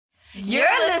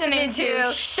listening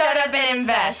to Shut Up and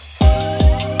Invest.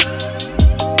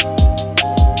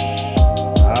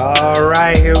 All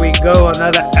right, here we go.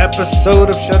 Another episode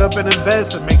of Shut Up and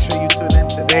Invest. And make sure you tune in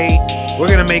today. We're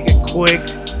going to make it quick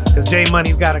because J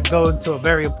Money's got to go into a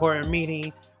very important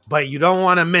meeting. But you don't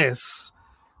want to miss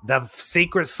the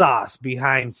secret sauce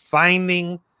behind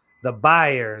finding the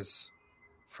buyers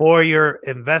for your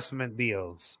investment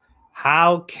deals.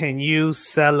 How can you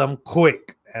sell them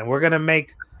quick? And we're going to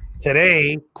make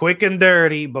today quick and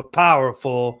dirty, but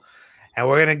powerful. And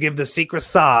we're going to give the secret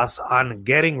sauce on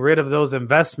getting rid of those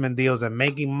investment deals and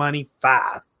making money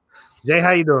fast. Jay,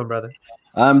 how you doing, brother?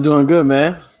 I'm doing good,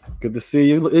 man. Good to see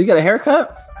you. You got a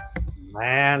haircut?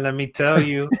 Man, let me tell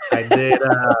you, I did.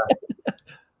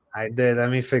 Let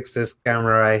me fix this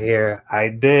camera right here. I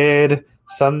did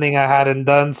something I hadn't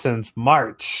done since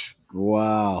March.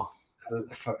 Wow.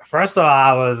 First of all,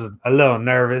 I was a little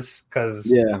nervous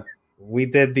because we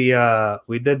did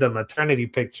the maternity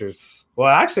pictures. Well,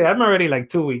 actually, I'm already like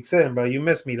 2 weeks in, but you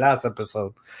missed me last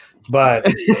episode.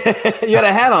 But you had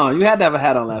a hat on. You had to have a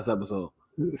hat on last episode.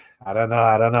 I don't know.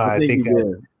 I think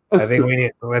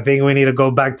we need to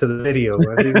go back to the video.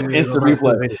 Instant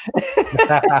replay.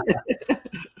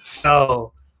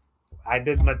 So I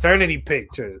did maternity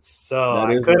pictures. So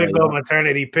I couldn't go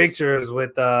maternity pictures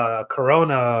with the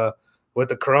corona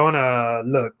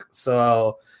look.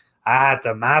 So I had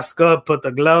to mask up, put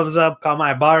the gloves up, call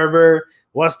my barber.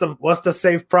 What's the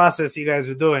safe process you guys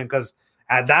are doing? Because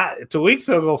at that 2 weeks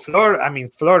ago,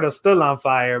 Florida's still on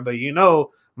fire, but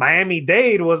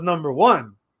Miami-Dade was number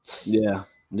one. Yeah,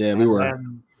 we were.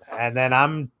 And then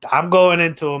I'm going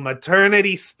into a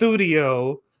maternity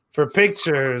studio for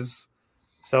pictures,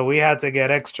 so we had to get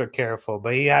extra careful.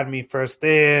 But he had me first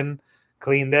in,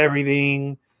 cleaned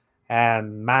everything,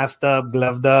 and masked up,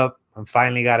 gloved up, and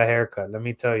finally got a haircut. Let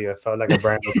me tell you, I felt like a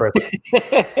brand new person.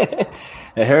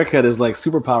 A haircut is like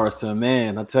superpowers to a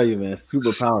man. I tell you, man,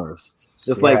 superpowers.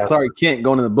 Just like Clark Kent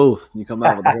going in the booth, you come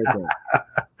out with a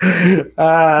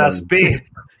haircut.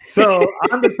 So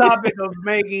on the topic of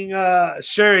making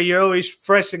sure you're always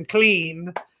fresh and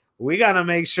clean, we got to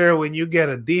make sure when you get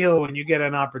a deal, when you get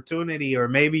an opportunity, or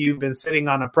maybe you've been sitting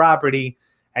on a property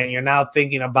and you're now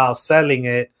thinking about selling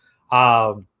it,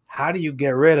 how do you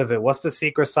get rid of it? What's the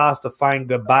secret sauce to find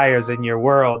good buyers in your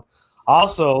world?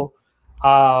 Also,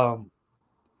 a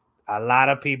lot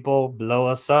of people blow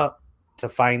us up to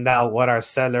find out what our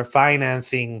seller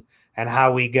financing and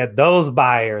how we get those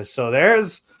buyers. So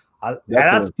that's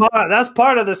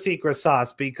part of the secret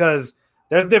sauce because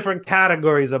there's different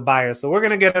categories of buyers. So we're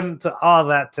going to get into all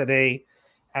that today.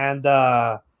 And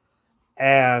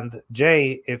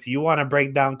Jay, if you want to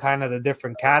break down kind of the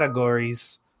different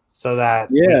categories so that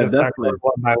we can start one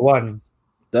by one.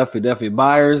 Definitely.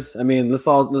 Buyers. I mean,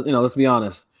 let's be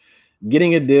honest.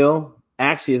 Getting a deal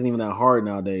actually isn't even that hard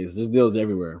nowadays. There's deals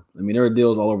everywhere. I mean, there are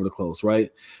deals all over the place,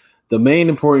 right? The main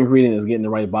important ingredient is getting the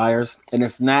right buyers, and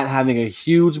it's not having a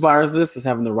huge buyers list. It's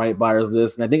having the right buyers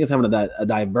list, and I think it's having a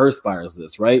diverse buyers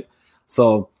list, right?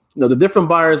 So, the different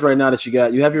buyers right now that you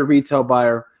got, you have your retail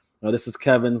buyer. This is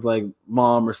Kevin's like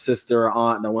mom or sister or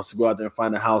aunt that wants to go out there and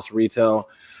find a house retail.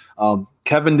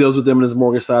 Kevin deals with them in his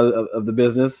mortgage side of the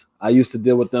business. I used to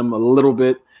deal with them a little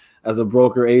bit as a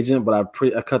broker agent, but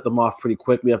I cut them off pretty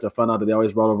quickly after I found out that they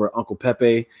always brought over Uncle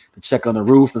Pepe to check on the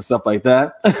roof and stuff like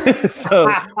that. So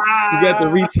you got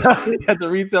the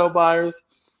retail buyers.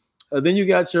 Then you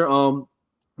got your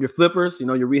flippers,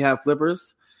 your rehab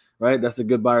flippers, right? That's a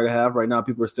good buyer to have. Right now,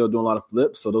 people are still doing a lot of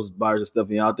flips, so those buyers are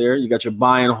definitely out there. You got your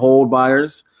buy and hold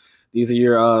buyers. These are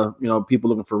your people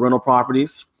looking for rental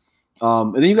properties.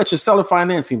 And then you got your seller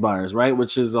financing buyers, right?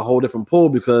 Which is a whole different pool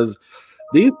because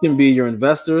these can be your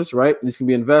investors, right? These can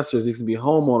be investors. These can be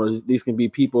homeowners. These can be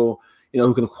people,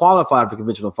 who can qualify for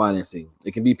conventional financing.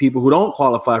 It can be people who don't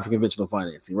qualify for conventional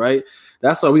financing, right?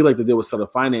 That's why we like to deal with seller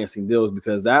financing deals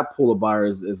because that pool of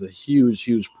buyers is a huge,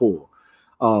 huge pool.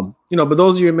 But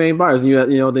those are your main buyers. And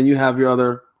then you have your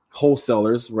other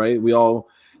wholesalers, right? We all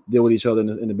deal with each other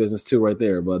in the business too, right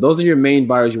there. But those are your main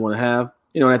buyers you want to have.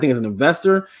 And I think as an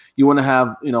investor, you want to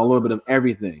have, a little bit of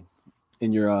everything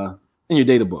in your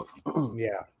data book.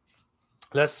 Yeah.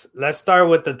 Let's start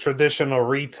with the traditional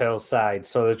retail side.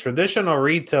 So the traditional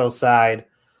retail side,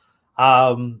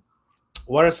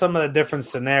 what are some of the different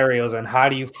scenarios and how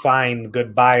do you find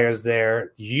good buyers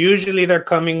there? Usually they're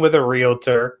coming with a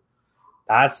realtor.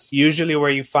 That's usually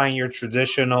where you find your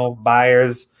traditional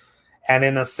buyers. And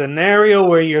in a scenario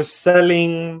where you're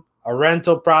selling a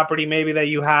rental property maybe that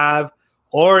you have,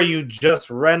 or you just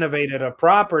renovated a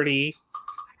property,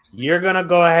 you're going to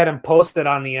go ahead and post it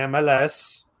on the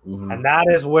MLS. Mm-hmm. And that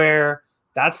is where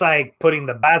that's like putting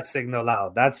the bat signal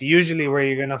out. That's usually where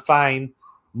you're going to find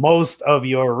most of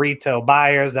your retail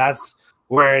buyers. That's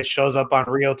where it shows up on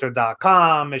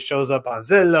realtor.com. It shows up on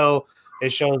Zillow.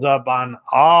 It shows up on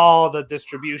all the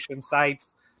distribution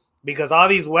sites, because all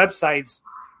these websites,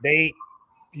 they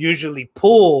usually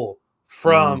pull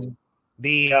from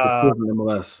the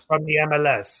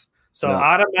MLS. So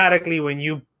automatically when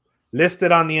you list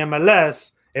it on the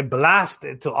MLS, it blasts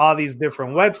it to all these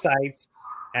different websites.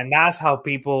 And that's how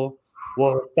people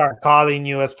will start calling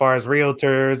you as far as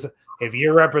realtors. If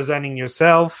you're representing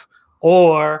yourself,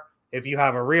 or if you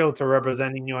have a realtor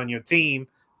representing you on your team,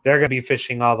 they're going to be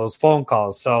fishing all those phone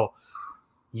calls. So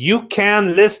you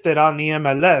can list it on the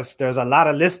MLS. There's a lot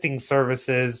of listing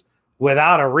services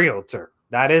without a realtor.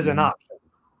 That is an option.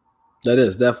 That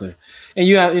is definitely. And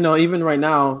you have, even right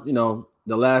now,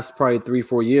 the last probably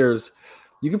 3-4 years,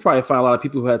 you can probably find a lot of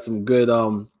people who had some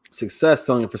good success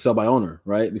selling it for sale by owner,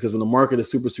 right? Because when the market is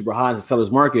super, super hot, it's a seller's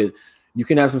market, you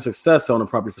can have some success selling a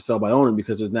property for sale by owner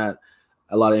because there's not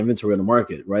a lot of inventory in the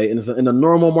market, right? And in a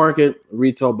normal market,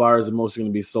 retail buyers are mostly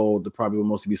going to be sold. The property will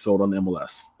mostly be sold on the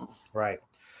MLS. Right.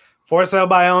 For Sale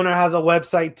by Owner has a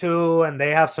website too, and they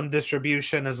have some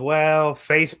distribution as well.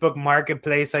 Facebook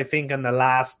Marketplace, I think in the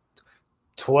last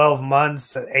 12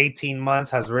 months, 18 months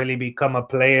has really become a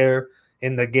player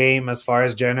in the game as far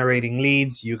as generating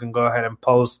leads. You can go ahead and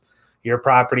post your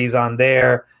properties on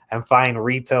there and find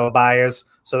retail buyers.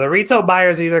 So the retail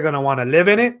buyers either going to want to live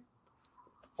in it,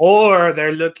 or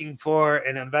they're looking for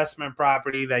an investment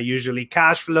property that usually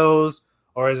cash flows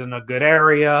or is in a good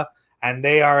area, and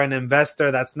they are an investor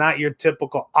that's not your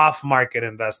typical off-market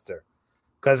investor.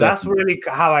 Because that's really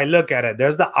how I look at it.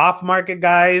 There's the off-market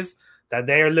guys that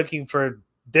they are looking for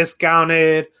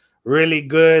discounted, really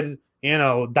good,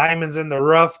 diamonds in the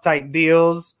rough type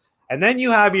deals. And then you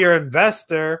have your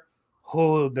investor,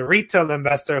 the retail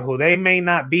investor, who they may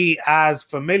not be as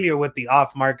familiar with the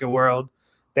off-market world.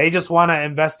 They just want to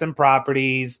invest in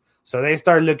properties. So they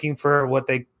start looking for what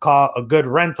they call a good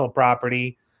rental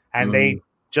property. And they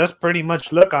just pretty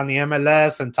much look on the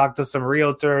MLS and talk to some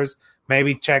realtors,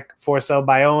 maybe check For Sale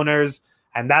by Owners.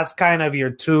 And that's kind of your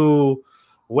two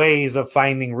ways of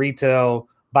finding retail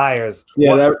buyers.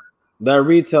 Yeah, that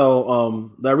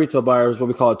retail buyer is what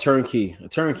we call a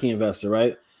turnkey investor,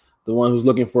 right? The one who's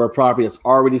looking for a property that's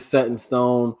already set in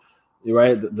stone.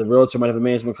 Right, the realtor might have a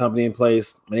management company in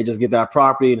place, and they just get that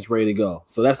property and it's ready to go.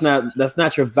 So that's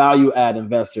not your value add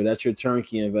investor. That's your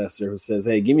turnkey investor who says,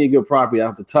 "Hey, give me a good property I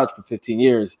don't have to touch for 15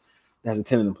 years." That has a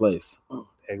tenant in place.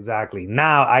 Exactly.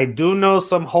 Now, I do know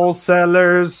some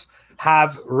wholesalers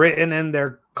have written in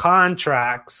their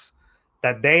contracts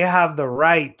that they have the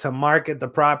right to market the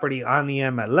property on the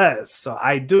MLS. So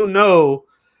I do know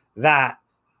that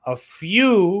a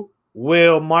few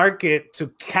will market to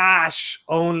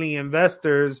cash-only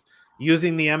investors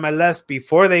using the MLS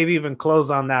before they've even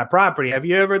closed on that property. Have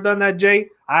you ever done that, Jay?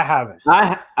 I haven't.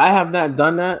 I have not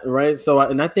done that, right? So,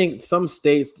 and I think some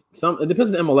states, it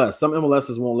depends on the MLS. Some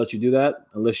MLSs won't let you do that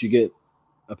unless you get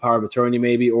a power of attorney,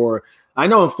 maybe. Or I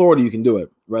know in Florida you can do it,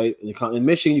 right? In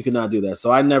Michigan you cannot do that.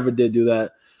 So I never did do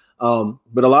that.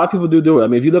 But a lot of people do it. I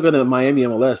mean, if you look at the Miami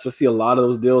MLS, you'll see a lot of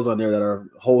those deals on there that are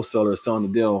wholesalers selling the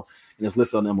deal. And it's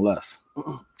listed on MLS.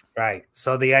 Right.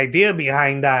 So the idea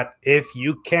behind that, if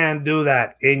you can do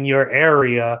that in your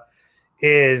area,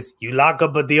 is you lock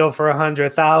up a deal for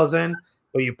 $100,000,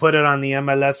 but you put it on the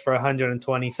MLS for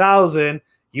 $120,000.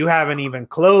 You haven't even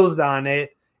closed on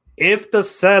it. If the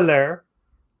seller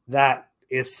that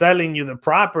is selling you the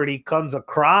property comes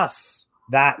across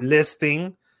that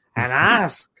listing and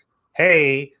asks,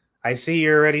 "Hey, I see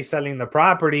you're already selling the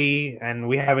property and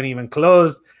we haven't even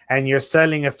closed, and you're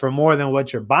selling it for more than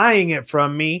what you're buying it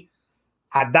from me,"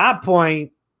 at that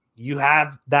point, you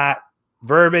have that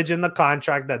verbiage in the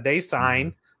contract that they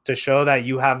sign to show that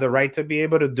you have the right to be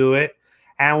able to do it.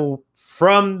 And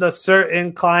from the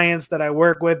certain clients that I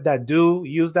work with that do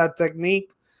use that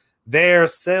technique, their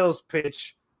sales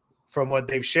pitch, from what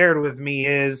they've shared with me,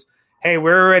 is, "Hey,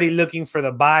 we're already looking for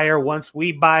the buyer. Once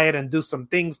we buy it and do some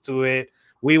things to it,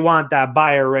 we want that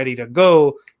buyer ready to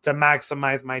go to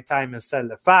maximize my time and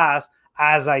sell it fast.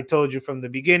 As I told you from the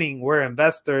beginning, we're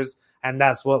investors and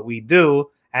that's what we do."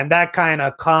 And that kind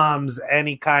of calms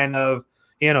any kind of,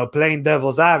 plain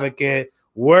devil's advocate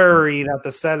worry that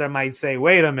the seller might say,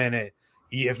 "Wait a minute,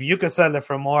 if you could sell it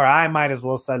for more, I might as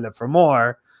well sell it for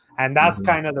more." And that's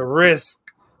kind of the risk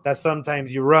that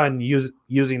sometimes you run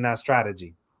using that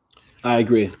strategy. I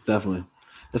agree, definitely.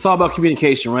 It's all about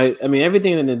communication, right? I mean,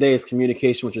 everything in the day is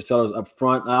communication with your sellers up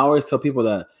front. I always tell people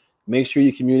that make sure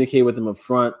you communicate with them up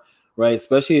front, right?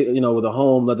 Especially, with a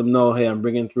home, let them know, hey, I'm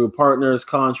bringing through partners,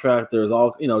 contractors,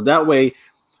 all, that way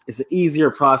it's an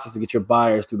easier process to get your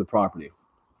buyers through the property.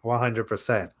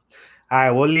 100%. All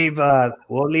right, we'll leave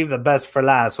the best for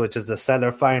last, which is the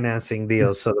seller financing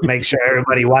deal. So to make sure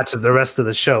everybody watches the rest of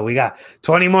the show, we got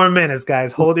 20 more minutes,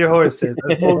 guys. Hold your horses.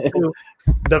 Let's move to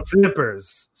the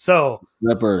flippers. So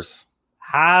flippers.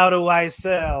 How do I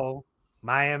sell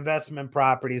my investment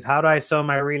properties? How do I sell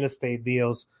my real estate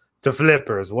deals to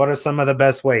flippers? What are some of the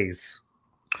best ways?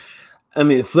 I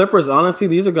mean, flippers, honestly,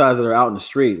 these are guys that are out in the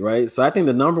street, right? So I think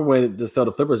the number one way to sell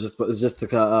to flippers is just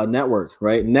to network,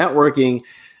 right? Networking,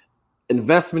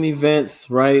 investment events,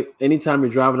 right? Anytime you're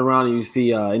driving around and you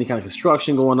see any kind of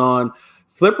construction going on,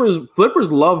 flippers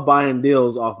love buying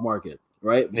deals off market,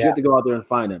 right? But you have to go out there and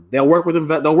find them. They'll work with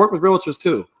they'll work with realtors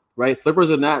too, right? Flippers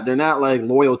they're not like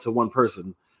loyal to one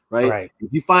person, right?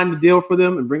 If you find a deal for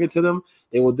them and bring it to them,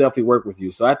 they will definitely work with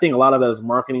you. So I think a lot of that is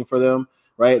marketing for them,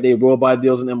 right? They will buy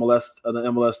deals in the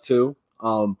MLS too.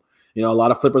 A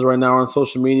lot of flippers right now are on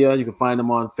social media. You can find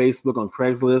them on Facebook, on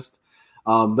Craigslist.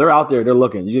 They're out there. They're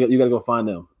looking. You got to go find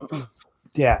them.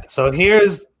 Yeah. So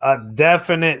here's a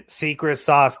definite secret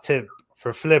sauce tip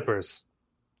for flippers.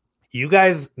 You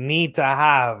guys need to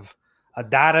have a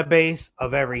database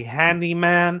of every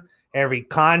handyman, every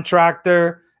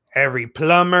contractor, every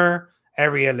plumber,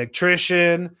 every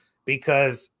electrician,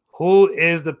 because who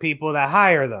is the people that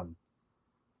hire them?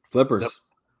 Flippers.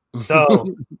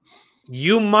 So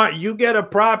you get a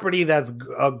property that's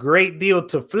a great deal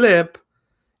to flip.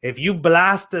 If you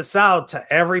blast this out to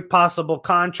every possible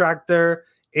contractor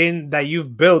that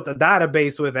you've built a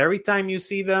database with, every time you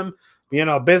see them,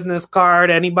 business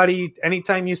card,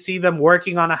 anytime you see them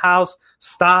working on a house,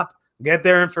 stop, get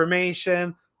their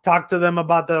information, talk to them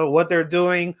about what they're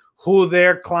doing, who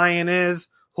their client is,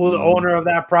 who the owner of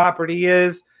that property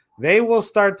is. They will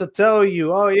start to tell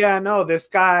you, oh yeah, no, this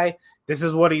guy, this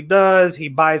is what he does. He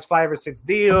buys 5 or 6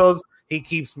 deals. He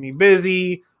keeps me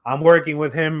busy. I'm working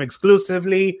with him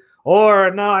exclusively.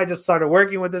 Or no, I just started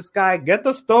working with this guy. Get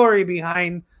the story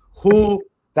behind who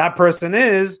that person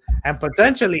is and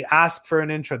potentially ask for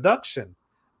an introduction.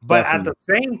 But at the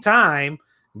same time,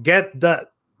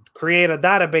 create a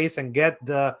database and get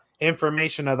the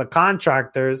information of the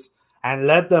contractors and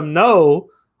let them know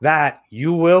that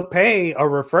you will pay a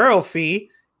referral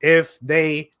fee if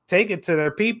they take it to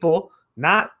their people.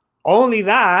 Not only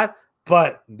that,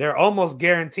 but they're almost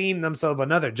guaranteeing themselves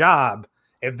another job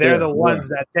if they're the ones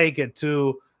that take it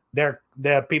to their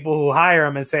people who hire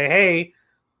them and say, hey,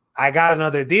 I got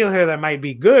another deal here that might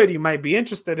be good. You might be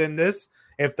interested in this.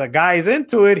 If the guy's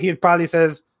into it, he probably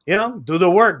says, do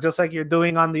the work just like you're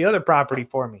doing on the other property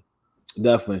for me.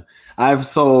 Definitely. I've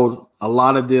sold a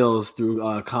lot of deals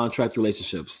through contract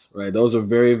relationships, right? Those are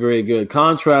very, very good.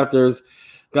 Contractors,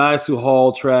 guys who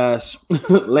haul trash,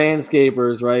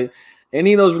 landscapers, right?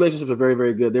 Any of those relationships are very,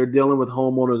 very good. They're dealing with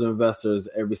homeowners and investors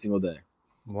every single day.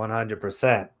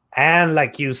 100%. And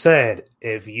like you said,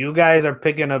 if you guys are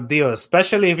picking up deals,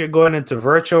 especially if you're going into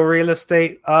virtual real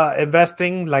estate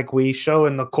investing, like we show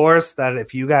in the course, that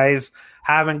if you guys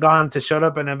haven't gone to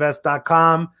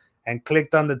shutupandinvest.com and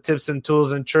clicked on the tips and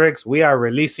tools and tricks, we are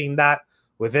releasing that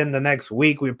within the next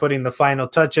week. We're putting the final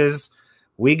touches.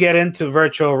 We get into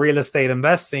virtual real estate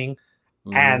investing.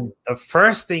 And the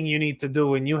first thing you need to do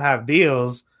when you have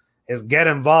deals is get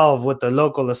involved with the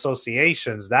local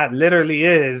associations. That literally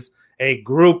is a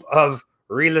group of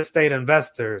real estate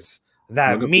investors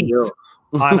that meet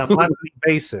on a monthly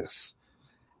basis.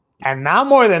 And now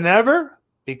more than ever,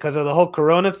 because of the whole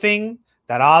Corona thing,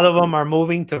 that all of them are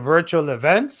moving to virtual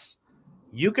events,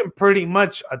 you can pretty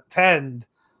much attend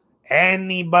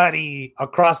anybody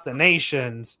across the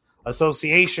nation's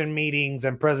association meetings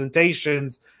and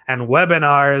presentations and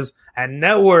webinars and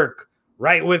network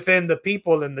right within the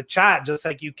people in the chat, just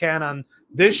like you can on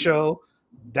this show.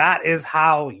 That is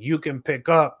how you can pick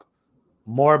up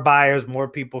more buyers, more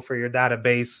people for your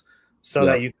database so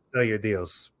that you can sell your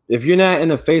deals. If you're not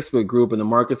in a Facebook group in the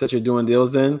markets that you're doing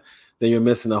deals in, then you're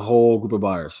missing a whole group of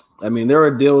buyers. I mean, there are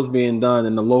deals being done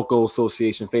in the local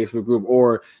association Facebook group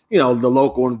or, the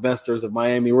local investors of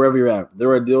Miami, wherever you're at. There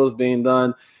are deals being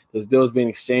done. There's deals being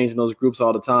exchanged in those groups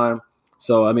all the time.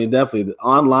 So, I mean, definitely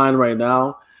online right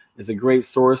now is a great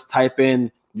source. Type in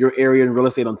your area in real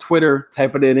estate on Twitter,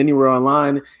 type it in anywhere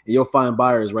online, and you'll find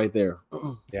buyers right there.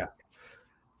 Yeah.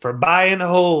 For buy and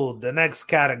hold, the next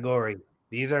category.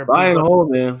 These are buy and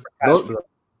hold, man.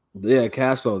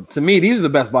 Cash flow. To me, these are the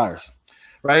best buyers,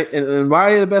 right? And why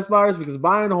are they the best buyers? Because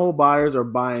buy and hold buyers are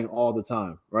buying all the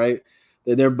time, right?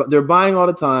 They're buying all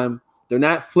the time. They're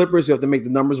not flippers. You have to make the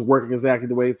numbers work exactly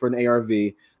the way for an ARV.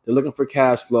 They're looking for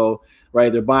cash flow,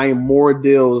 right? They're buying more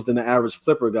deals than the average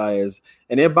flipper guy is.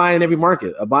 And they're buying every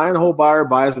market. A buy and hold buyer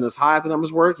buys when it's high if the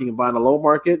numbers work. He can buy in a low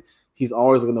market. He's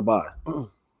always going to buy.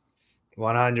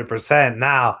 100%.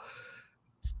 Now,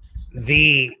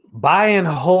 the buy and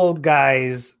hold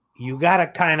guys, you got to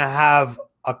kind of have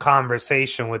a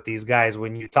conversation with these guys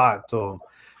when you talk to them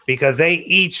because they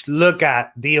each look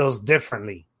at deals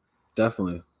differently.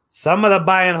 Definitely. Some of the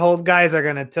buy and hold guys are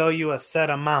going to tell you a set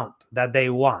amount that they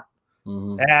want.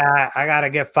 Mm-hmm. I got to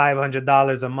get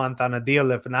 $500 a month on a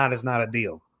deal. If not, it's not a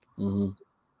deal. Mm-hmm.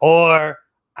 Or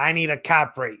I need a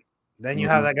cap rate. Then you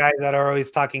have the guys that are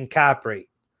always talking cap rate.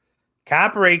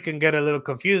 Cap rate can get a little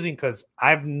confusing because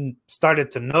I've started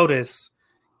to notice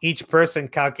each person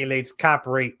calculates cap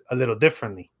rate a little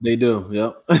differently. They do.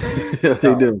 Yep. Yes,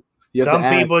 they do. Some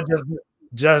people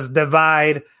just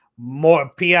divide more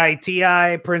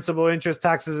PITI, principal, interest,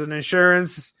 taxes, and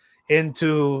insurance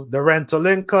into the rental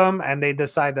income, and they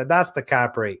decide that that's the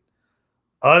cap rate.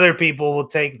 Other people will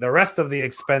take the rest of the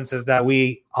expenses that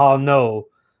we all know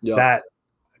that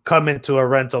come into a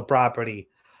rental property.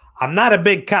 I'm not a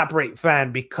big cap rate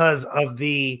fan because of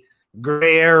the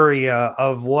gray area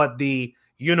of what the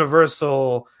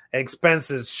universal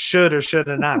expenses should or should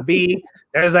not be.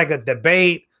 There's like a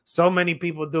debate. So many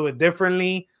people do it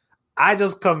differently. I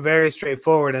just come very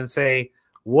straightforward and say,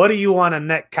 what do you want a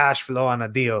net cash flow on a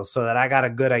deal so that I got a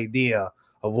good idea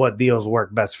of what deals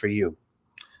work best for you?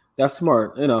 That's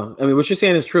smart. What you're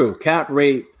saying is true. Cap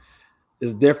rate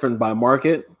is different by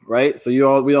market, right? So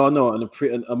we all know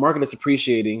a market that's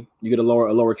appreciating, you get a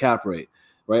lower cap rate,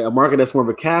 right? A market that's more of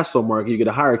a cash flow market, you get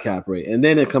a higher cap rate. And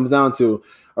then it comes down to,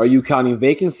 are you counting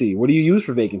vacancy? What do you use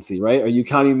for vacancy, right? Are you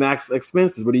counting max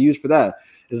expenses? What do you use for that?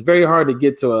 It's very hard to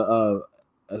get to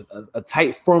a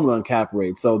tight formula on cap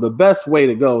rate. So the best way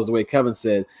to go is the way Kevin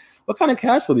said, what kind of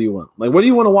cash flow do you want? Like, what do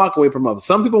you want to walk away from?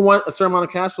 Some people want a certain amount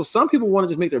of cash flow. Some people want to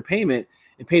just make their payment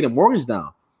and pay the mortgage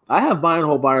down. I have buy and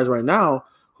hold buyers right now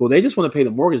who they just want to pay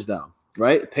the mortgage down,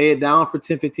 right? Pay it down for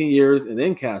 10, 15 years and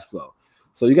then cash flow.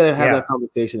 So you got to have that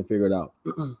conversation and figure it out.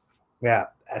 Yeah.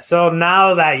 So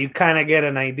now that you kind of get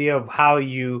an idea of how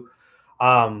you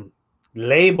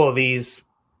label these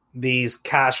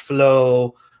cash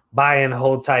flow buy and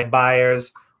hold type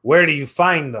buyers, where do you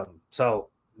find them? So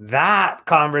that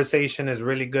conversation is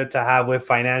really good to have with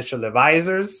financial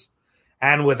advisors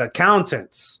and with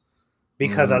accountants,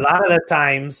 because a lot of the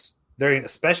times,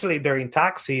 especially during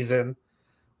tax season,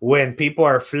 when people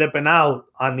are flipping out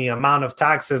on the amount of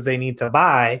taxes they need to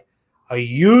buy, a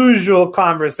usual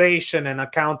conversation an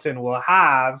accountant will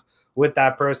have with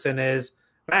that person is,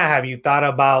 man, have you thought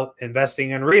about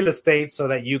investing in real estate so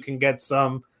that you can get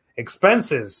some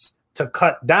expenses to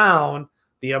cut down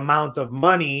the amount of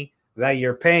money that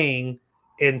you're paying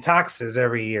in taxes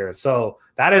every year? So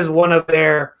that is one of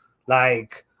their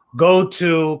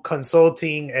go-to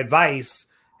consulting advice,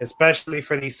 especially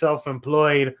for these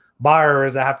self-employed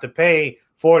borrowers that have to pay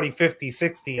 $40, $50,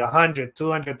 $60, $100,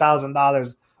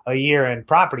 $200,000 a year in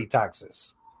property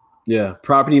taxes. Yeah,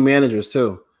 property managers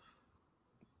too.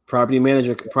 Property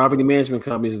management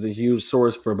companies is a huge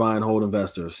source for buy and hold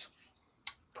investors.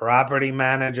 Property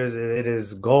managers, it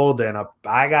is golden.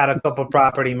 I got a couple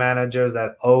property managers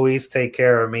that always take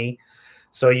care of me.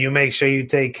 So you make sure you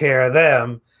take care of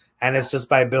them. And it's just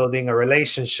by building a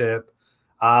relationship.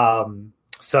 Don't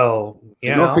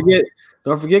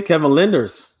forget Kevin,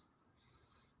 lenders.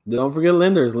 Don't forget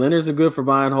lenders. Lenders are good for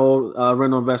buy and hold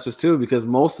rental investors too, because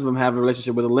most of them have a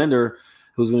relationship with a lender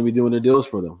who's going to be doing their deals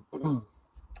for them.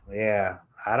 Yeah.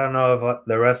 I don't know if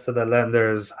the rest of the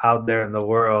lenders out there in the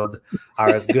world are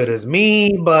as good as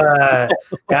me, but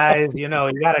guys, you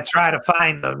got to try to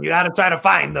find them. You got to try to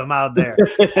find them out there.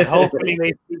 And hopefully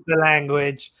they speak the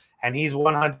language, and he's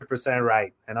 100%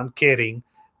 right. And I'm kidding.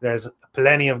 There's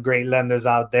plenty of great lenders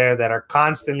out there that are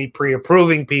constantly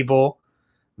pre-approving people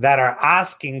that are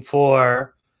asking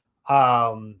for,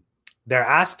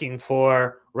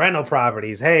 rental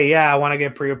properties. Hey, I want to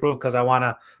get pre-approved because I want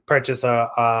to purchase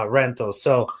a rental.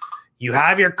 So you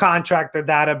have your contractor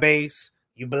database.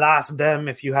 You blast them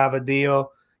if you have a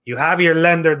deal. You have your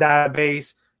lender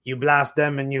database. You blast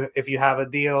them if you have a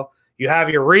deal. You have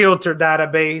your realtor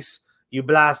database. You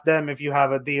blast them if you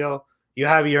have a deal. You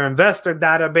have your investor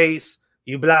database.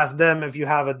 You blast them if you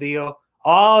have a deal.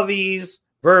 All these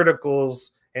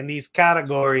verticals and these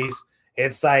categories,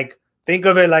 it's like, think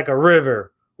of it like a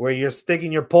river where you're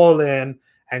sticking your pole in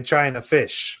and trying to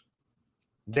fish.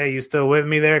 Jay, you still with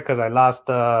me there? Because I lost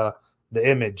the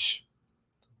image.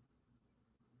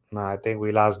 No, I think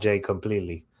we lost Jay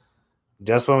completely.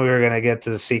 Just when we were going to get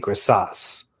to the secret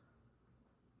sauce.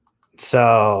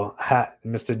 So,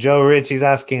 Mr. Joe Rich, he's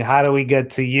asking, how do we get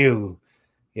to you?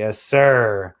 Yes,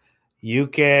 sir. You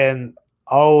can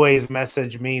always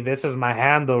message me. This is my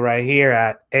handle right here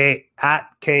at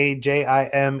KJIMENO.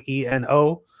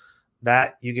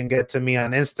 That you can get to me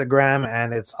on Instagram,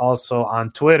 and it's also on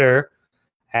Twitter.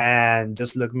 And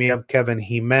just look me up, Kevin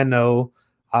Jimeno,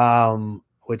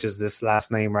 which is this last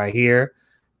name right here.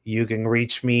 You can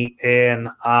reach me in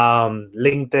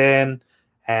LinkedIn,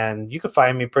 and you can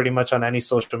find me pretty much on any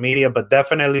social media, but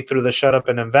definitely through the Shut Up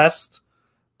and Invest.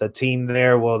 The team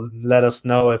there will let us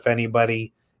know if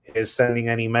anybody is sending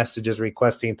any messages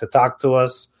requesting to talk to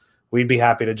us. We'd be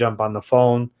happy to jump on the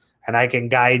phone, and I can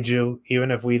guide you,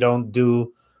 even if we don't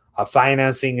do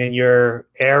financing in your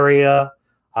area,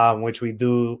 which we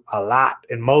do a lot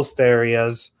in most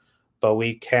areas, but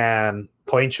we can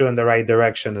point you in the right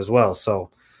direction as well. So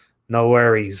no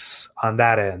worries on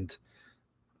that end.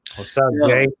 What's up,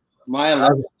 Jay? I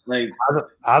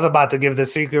was about to give the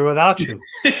secret without you.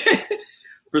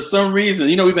 For some reason,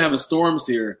 we've been having storms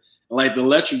here. Like the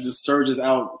electric just surges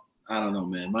out. I don't know,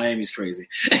 man. Miami's crazy.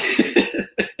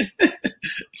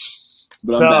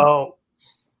 But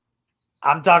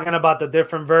I'm talking about the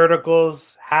different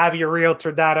verticals. Have your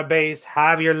realtor database,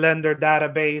 have your lender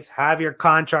database, have your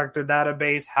contractor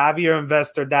database, have your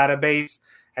investor database,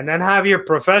 and then have your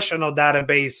professional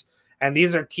database. And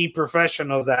these are key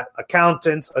professionals, that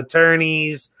accountants,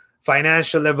 attorneys,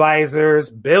 financial advisors.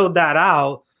 Build that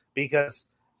out, because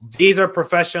these are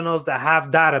professionals that have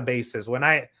databases.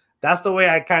 That's the way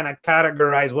I kind of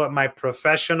categorize what my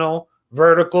professional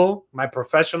vertical, my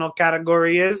professional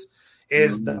category is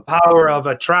the power of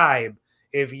a tribe.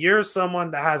 If you're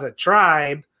someone that has a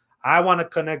tribe, I want to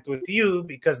connect with you,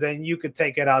 because then you could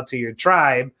take it out to your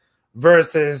tribe,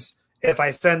 versus if I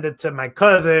send it to my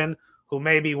cousin who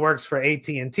maybe works for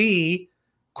AT&T,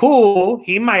 cool,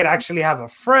 he might actually have a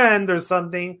friend or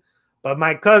something, but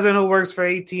my cousin who works for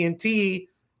AT&T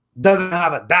doesn't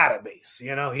have a database.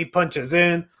 He punches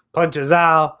in, punches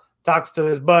out, talks to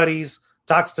his buddies,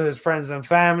 talks to his friends and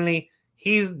family.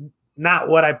 He's not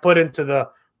what I put into the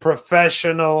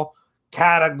professional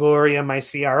category in my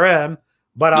CRM,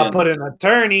 but I'll put an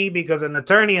attorney, because an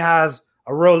attorney has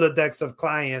a Rolodex of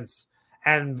clients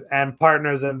and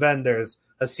partners and vendors.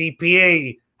 A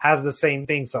CPA has the same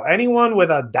thing. So anyone with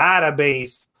a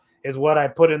database is what I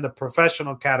put in the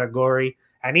professional category.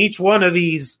 And each one of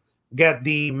these get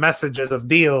the messages of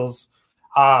deals.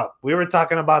 We were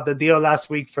talking about the deal last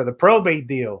week for the probate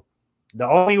deal. The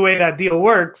only way that deal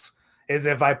works is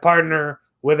if I partner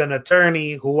with an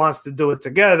attorney who wants to do it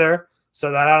together, so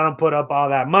that I don't put up all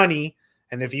that money.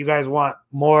 And if you guys want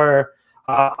more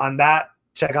on that,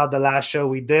 check out the last show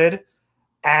we did.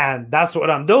 And that's what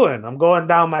I'm doing. I'm going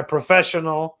down my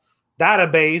professional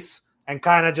database and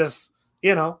kind of just,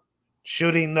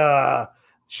 shooting the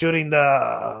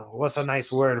what's a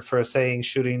nice word for saying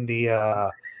shooting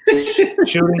the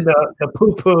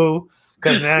poo-poo,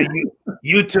 because now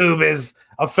YouTube is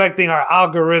affecting our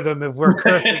algorithm if we're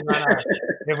cursing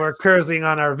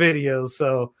on our videos.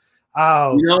 So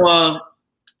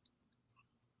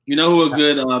you know who a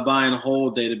good buy and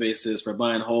hold database is for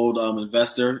buy and hold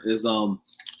investor is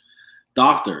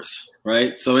doctors,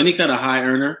 right? So any kind of high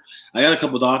earner. I got a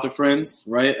couple doctor friends,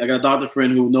 right? I got a doctor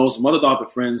friend who knows some other doctor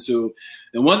friends who,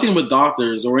 and one thing with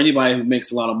doctors or anybody who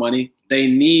makes a lot of money, they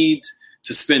need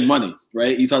to spend money,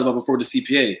 right? You talked about before the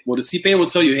CPA. Well, the CPA will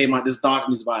tell you, hey, this doctor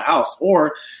needs to buy a house,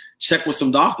 or check with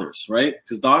some doctors, right?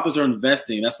 Because doctors are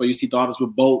investing. That's why you see doctors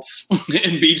with boats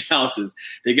and beach houses.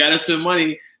 They got to spend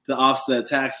money to offset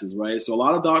taxes, right? So a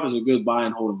lot of doctors are good buy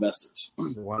and hold investors.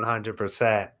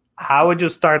 100%. How would you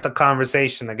start the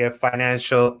conversation to get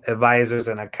financial advisors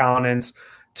and accountants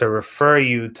to refer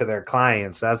you to their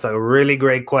clients? That's a really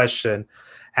great question.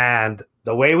 And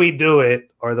the way we do it,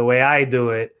 or the way I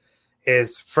do it,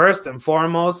 is first and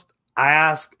foremost, I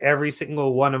ask every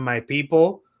single one of my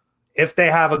people if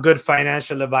they have a good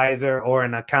financial advisor or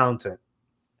an accountant.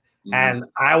 Mm-hmm. And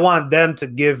I want them to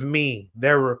give me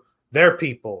their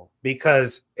people,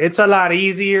 because it's a lot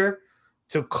easier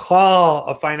to call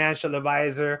a financial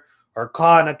advisor or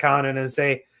call an accountant and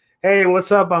say, hey,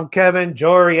 what's up? I'm Kevin.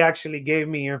 Jory actually gave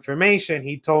me your information.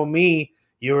 He told me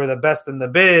you were the best in the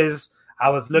biz. I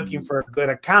was looking for a good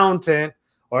accountant.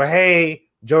 Or, hey,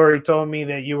 Jory told me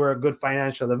that you were a good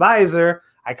financial advisor.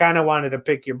 I kind of wanted to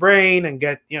pick your brain and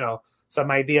get, some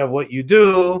idea of what you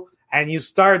do. And you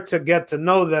start to get to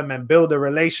know them and build a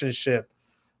relationship.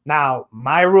 Now,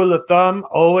 my rule of thumb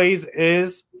always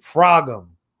is frog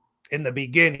them in the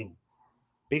beginning.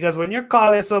 Because when you're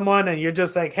calling someone and you're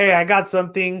just like, hey, I got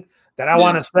something that I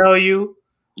want to sell you,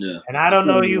 and I don't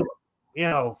know you,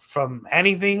 from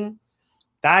anything,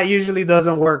 that usually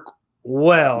doesn't work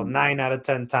well 9 out of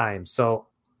 10 times. So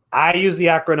I use the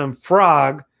acronym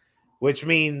FROG, which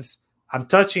means I'm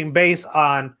touching base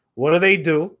on what do they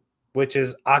do, which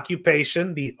is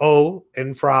occupation, the O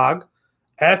in FROG.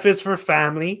 F is for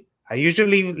family. I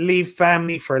usually leave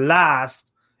family for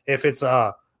last if it's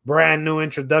a brand new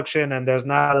introduction and there's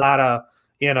not a lot of,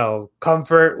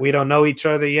 comfort. We don't know each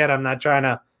other yet. I'm not trying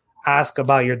to ask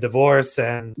about your divorce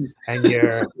and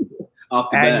your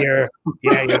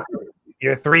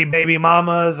your 3 baby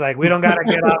mamas. Like, we don't gotta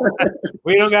get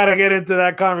we don't gotta get into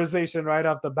that conversation right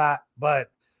off the bat. But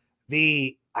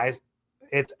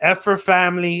it's F for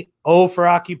family, O for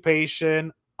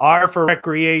occupation, R for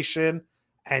recreation,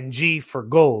 and G for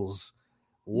goals.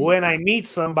 When I meet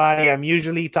somebody, I'm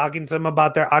usually talking to them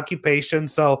about their occupation.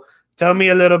 So tell me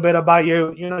a little bit about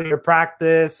your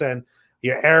practice and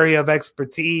your area of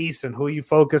expertise and who you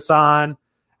focus on.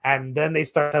 And then they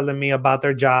start telling me about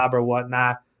their job or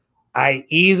whatnot. I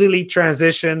easily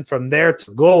transition from there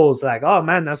to goals. Like, oh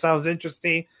man, that sounds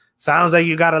interesting. Sounds like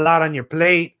you got a lot on your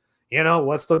plate.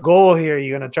 What's the goal here?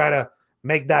 You're going to try to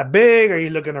make that big? Are you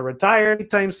looking to retire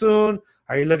anytime soon?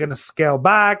 Are you looking to scale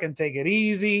back and take it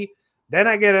easy? Then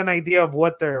I get an idea of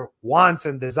what their wants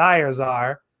and desires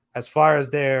are as far as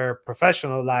their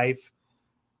professional life.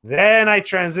 Then I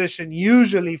transition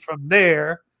usually from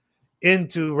there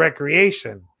into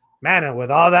recreation. Man, and with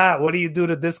all that, what do you do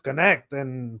to disconnect?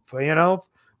 And,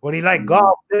 what do you like?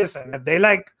 Golf, this. And if they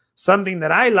like something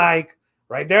that I like,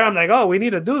 right there, I'm like, oh, we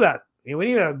need to do that. We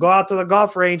need to go out to the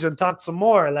golf range and talk some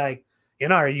more. Like,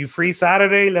 are you free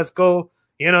Saturday? Let's go,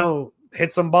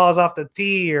 hit some balls off the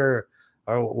tee or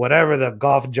whatever the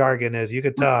golf jargon is. You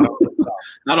could tell.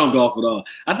 I don't golf at all.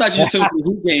 I thought you took the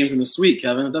Heat games in the suite,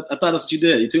 Kevin. I thought that's what you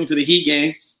did. You took them to the Heat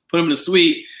game, put them in the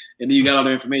suite, and then you got all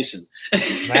the information.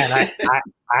 Man,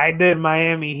 I did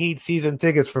Miami Heat season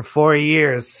tickets for 4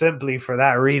 years simply for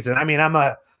that reason. I mean, I'm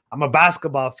a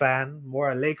basketball fan,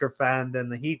 more a Laker fan than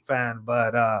the Heat fan,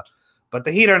 but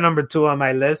the Heat are number 2 on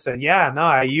my list. And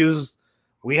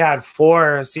we had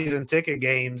 4 season ticket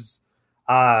games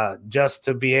just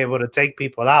to be able to take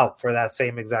people out for that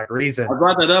same exact reason. I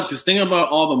brought that up because think about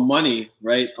all the money,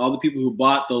 right? All the people who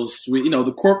bought those,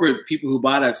 the corporate people who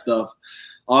buy that stuff,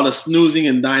 all the snoozing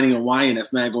and dining and whining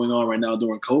that's not going on right now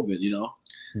during COVID,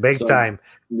 Big time.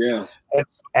 Yeah.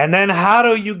 And then how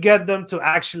do you get them to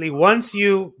actually, once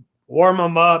you warm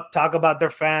them up, talk about their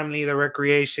family, the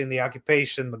recreation, the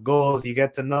occupation, the goals, you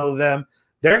get to know them.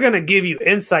 They're going to give you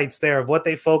insights there of what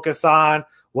they focus on,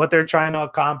 what they're trying to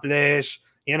accomplish,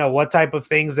 what type of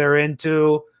things they're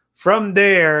into. From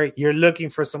there, you're looking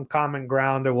for some common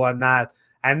ground or whatnot.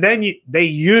 And then they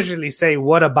usually say,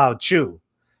 what about you?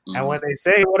 Mm-hmm. And when they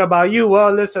say, what about you?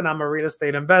 Well, listen, I'm a real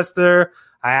estate investor.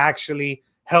 I actually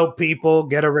help people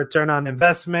get a return on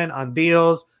investment on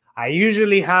deals. I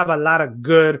usually have a lot of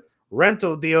good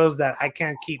rental deals that I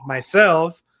can't keep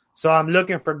myself. So I'm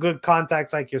looking for good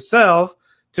contacts like yourself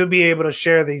to be able to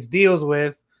share these deals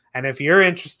with. And if you're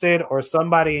interested or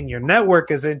somebody in your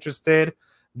network is interested,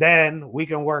 then we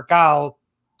can work out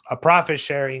a profit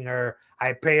sharing, or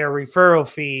I pay a referral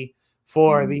fee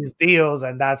for these deals,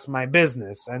 and that's my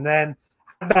business. And then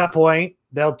at that point,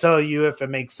 they'll tell you if it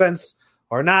makes sense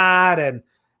or not.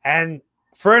 And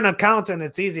for an accountant,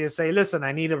 it's easy to say, listen,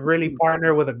 I need to really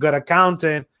partner with a good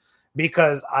accountant,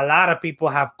 because a lot of people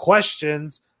have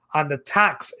questions on the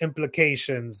tax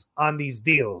implications on these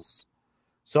deals.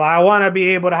 So I want to be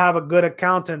able to have a good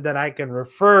accountant that I can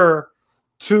refer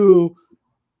to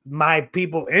my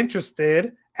people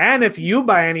interested. And if you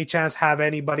by any chance have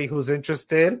anybody who's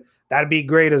interested, that'd be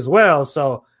great as well.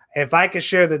 So if I could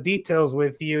share the details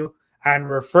with you and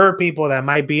refer people that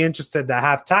might be interested that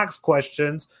have tax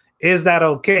questions, is that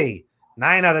okay?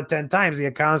 9 out of 10 times the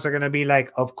accountants are going to be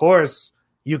like, of course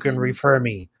you can refer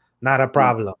me, not a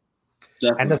problem.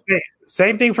 Definitely. And the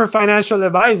same thing for financial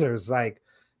advisors. Like,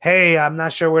 hey, I'm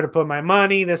not sure where to put my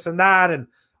money, this and that, and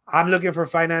I'm looking for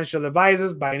financial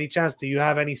advisors. By any chance, do you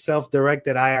have any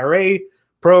self-directed IRA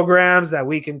programs that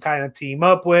we can kind of team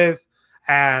up with?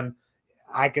 And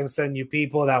I can send you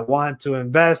people that want to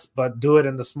invest, but do it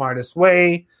in the smartest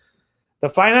way. The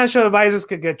financial advisors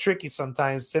could get tricky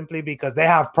sometimes simply because they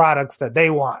have products that they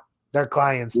want their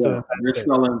clients to invest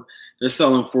in. They're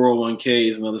selling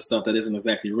 401ks and other stuff that isn't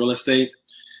exactly real estate.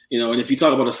 And if you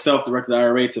talk about a self-directed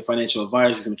IRA to financial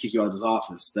advisor, he's going to kick you out of his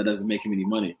office. That doesn't make him any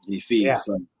money, any fees. Yeah.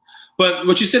 So. But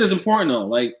what you said is important, though.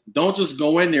 Like, don't just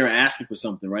go in there asking for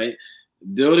something, right?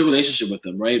 Build a relationship with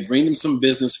them, right? Bring them some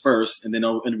business first, and then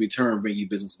in return, bring you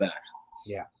business back.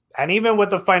 Yeah. And even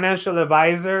with the financial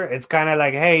advisor, it's kind of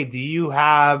like, hey, do you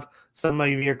have some of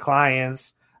your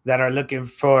clients that are looking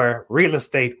for real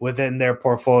estate within their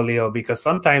portfolio, because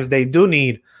sometimes they do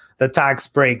need the tax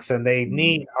breaks and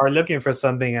they are looking for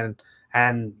something,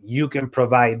 and you can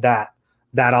provide that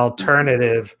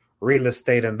alternative real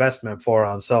estate investment for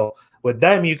them. So with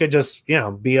them, you could just,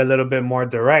 be a little bit more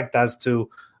direct as to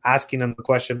asking them the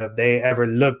question if they ever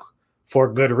look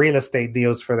for good real estate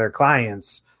deals for their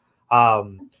clients.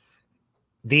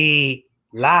 The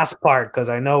last part, because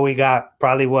I know we got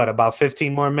probably about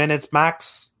 15 more minutes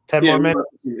max, 10 more minutes.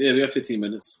 We got 15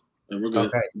 minutes, and we're good.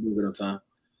 Okay. We're good on time.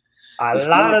 A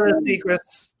lot of the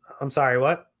secrets. I'm sorry,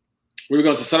 what? We're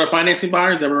going to seller financing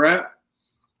buyers that we're at.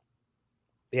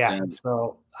 Yeah.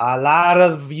 So a lot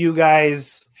of you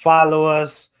guys follow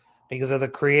us because of the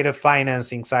creative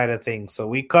financing side of things. So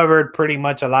we covered pretty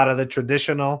much a lot of the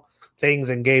traditional things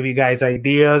and gave you guys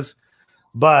ideas.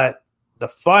 But the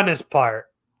funnest part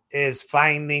is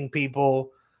finding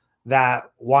people that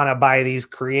want to buy these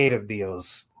creative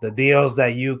deals, the deals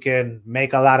that you can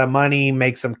make a lot of money,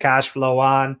 make some cash flow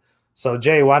on. So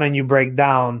Jay, why don't you break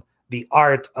down the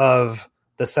art of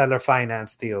the seller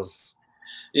finance deals?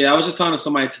 Yeah, I was just talking to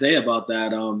somebody today about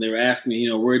that. They were asking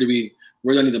me, where do we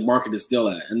need to market this deal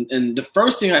at? And the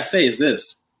first thing I say is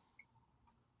this: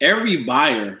 every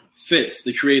buyer fits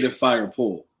the creative buyer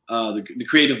pool, the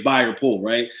creative buyer pool,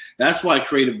 right? That's why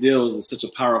creative deals is such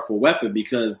a powerful weapon,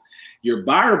 because your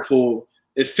buyer pool,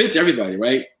 it fits everybody,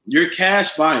 right? Your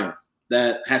cash buyer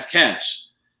that has cash,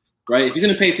 right? If he's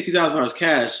going to pay $50,000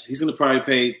 cash, he's going to probably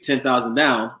pay $10,000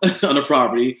 down on the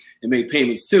property and make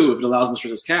payments too if it allows him to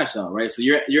stretch his cash out, right? So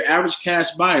your average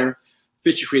cash buyer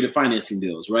fits your creative financing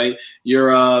deals, right? Your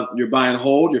buy and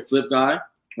hold, your flip guy,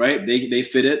 right? They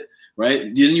fit it, right?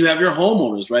 Then you have your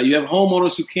homeowners, right? You have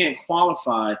homeowners who can't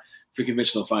qualify for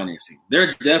conventional financing.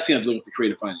 They're definitely looking for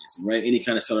creative financing, right? Any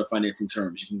kind of seller financing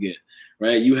terms you can get,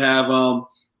 right? You have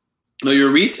you're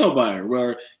a retail buyer,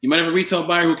 where you might have a retail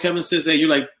buyer who Kevin says, hey, you're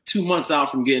like 2 months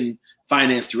out from getting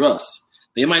financed through us.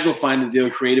 They might go find a deal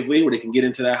creatively where they can get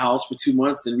into that house for 2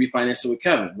 months, then refinance it with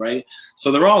Kevin, right?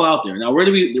 So they're all out there. Now, where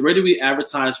do we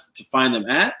advertise to find them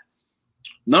at?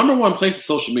 Number one place is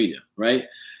social media, right?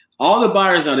 All the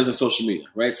buyers nowadays are social media,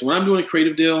 right? So when I'm doing a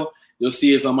creative deal, you'll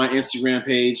see it's on my Instagram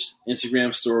page,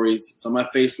 Instagram stories. It's on my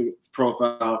Facebook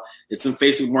profile. It's in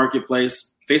Facebook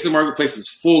Marketplace. Facebook Marketplace is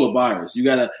full of buyers. You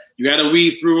gotta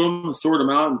weed through them and sort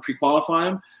them out and pre-qualify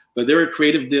them. But there are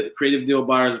creative deal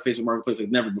buyers in Facebook Marketplace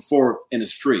like never before, and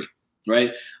it's free,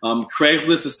 right?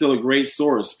 Craigslist is still a great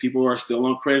source. People are still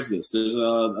on Craigslist. There's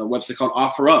a website called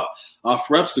OfferUp.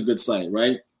 OfferUp's a good site,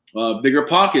 right? Bigger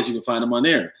Pockets, you can find them on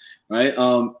there, right?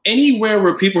 Anywhere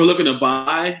where people are looking to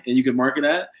buy and you can market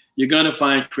at, you're gonna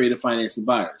find creative financing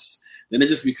buyers. Then it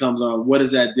just becomes what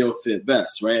does that deal fit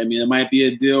best, right? I mean, it might be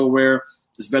a deal where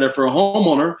it's better for a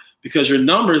homeowner because your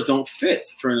numbers don't fit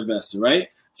for an investor, right?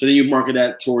 So then you market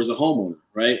that towards a homeowner,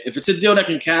 right? If it's a deal that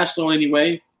can cash flow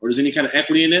anyway, or there's any kind of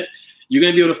equity in it, you're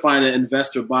going to be able to find an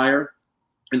investor buyer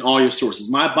in all your sources.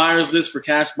 My buyers list for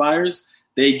cash buyers,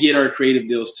 they get our creative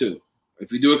deals too.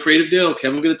 If we do a creative deal,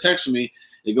 Kevin will get a text from me.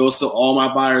 It goes to all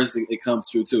my buyers. It comes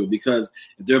through too, because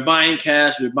if they're buying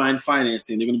cash, they're buying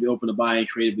financing, they're going to be open to buying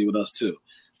creatively with us too,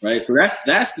 right? So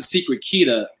that's the secret key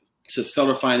to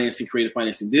seller financing, creative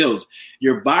financing deals.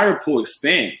 Your buyer pool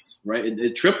expands, right?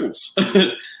 It triples,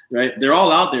 right? They're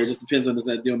all out there. It just depends on does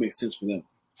that deal make sense for them.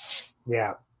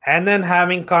 Yeah. And then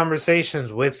having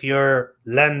conversations with your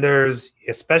lenders,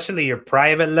 especially your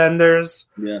private lenders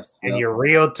and your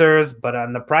realtors. But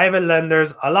on the private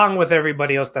lenders, along with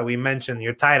everybody else that we mentioned,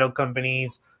 your title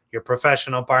companies, your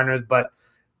professional partners, but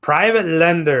private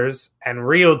lenders and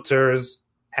realtors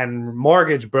and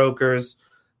mortgage brokers,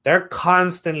 they're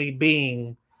constantly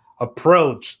being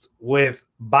approached with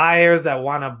buyers that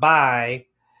want to buy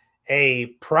a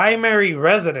primary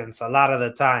residence a lot of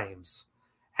the times.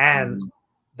 And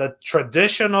the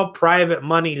traditional private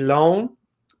money loan,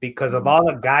 because of all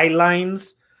the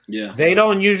guidelines, they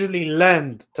don't usually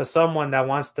lend to someone that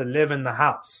wants to live in the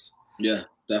house. Yeah,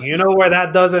 definitely. You know where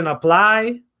that doesn't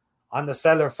apply? On the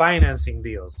seller financing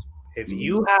deals. If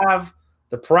you have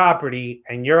the property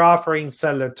and you're offering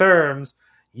seller terms,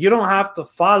 you don't have to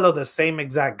follow the same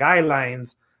exact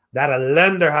guidelines that a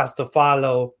lender has to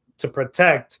follow to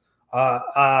protect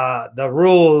the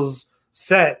rules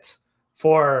set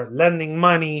for lending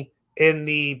money in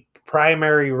the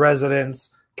primary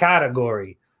residence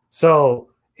category. So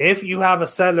if you have a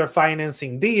seller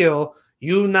financing deal,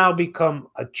 you now become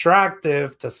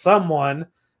attractive to someone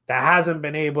that hasn't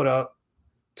been able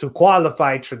to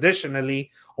qualify traditionally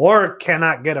or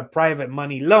cannot get a private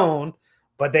money loan,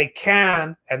 but they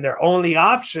can, and their only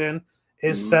option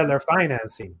is seller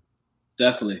financing.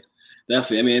 Definitely.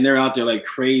 Definitely. I mean, and they're out there like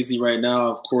crazy right now.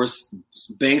 Of course,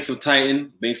 banks have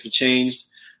tightened, banks have changed,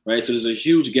 right? So there's a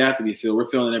huge gap to be filled. We're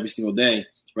feeling it every single day,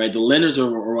 right? The lenders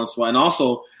are on spot, and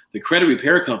also the credit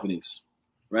repair companies,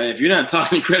 right? If you're not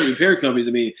talking to credit repair companies,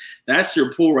 I mean, that's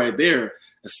your pool right there,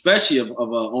 especially of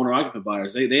owner-occupant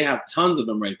buyers. They have tons of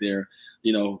them right there.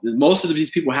 You know, most of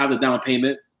these people have the down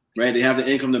payment, right? They have the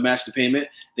income to match the payment.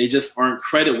 They just aren't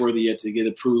credit-worthy yet to get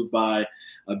approved by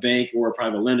a bank or a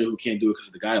private lender who can't do it because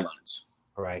of the guidelines.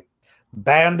 Right.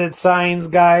 Bandit signs,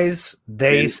 guys.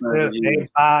 They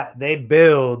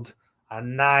build a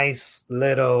nice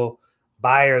little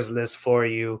buyer's list for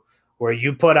you where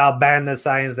you put out bandit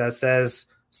signs that says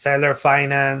seller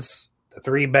finance, the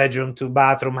 3-bedroom,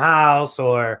 2-bathroom house,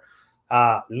 or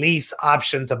lease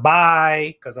option to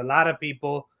buy. Because a lot of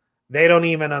people, they don't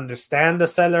even understand the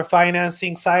seller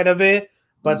financing side of it,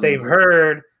 but they've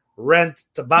heard rent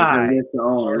to buy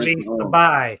or lease to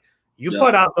buy. You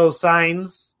put out those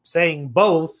signs saying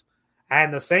both,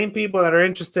 and the same people that are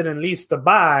interested in lease to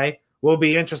buy will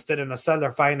be interested in a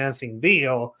seller financing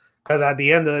deal, because at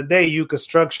the end of the day, you could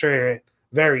structure it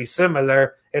very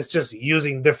similar. It's just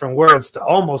using different words to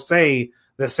almost say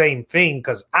the same thing,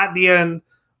 because at the end,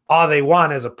 all they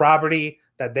want is a property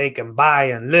that they can buy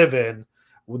and live in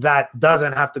that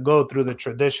doesn't have to go through the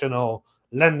traditional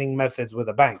lending methods with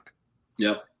a bank.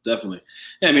 Yep. Definitely.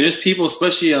 Yeah, I mean, there's people,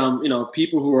 especially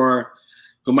people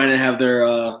who might not have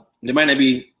they might not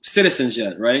be citizens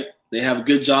yet, right? They have a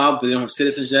good job, but they don't have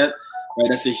citizens yet, right?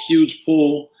 That's a huge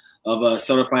pool of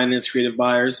seller finance creative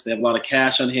buyers. They have a lot of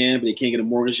cash on hand, but they can't get a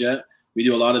mortgage yet. We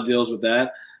do a lot of deals with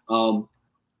that. A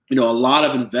lot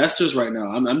of investors right now.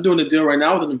 I'm doing a deal right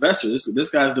now with an investor. This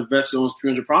guy's the investor, owns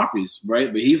 300 properties,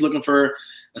 right? But he's looking for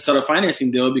a seller financing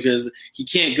deal because he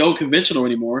can't go conventional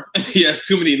anymore. He has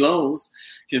too many loans.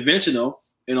 Conventional,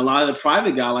 and a lot of the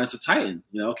private guidelines have tightened.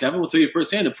 Kevin will tell you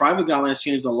firsthand, the private guidelines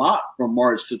changed a lot from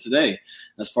March to today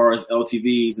as far as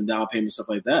LTVs and down payment, stuff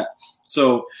like that.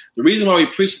 So the reason why we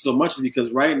preach it so much is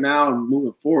because right now and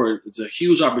moving forward, it's a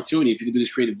huge opportunity if you can do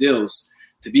these creative deals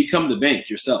to become the bank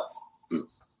yourself.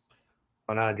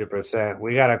 100%.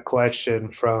 We got a question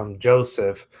from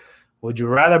Joseph. Would you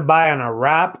rather buy on a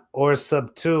wrap or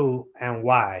sub 2, and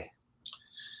why?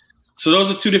 So those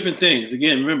are two different things.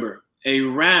 Again, remember, a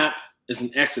wrap is an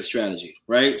exit strategy,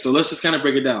 right? So let's just kind of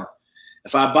break it down.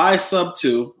 If I buy sub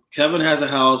 2, Kevin has a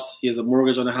house. He has a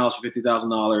mortgage on the house for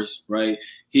 $50,000, right?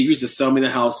 He agrees to sell me the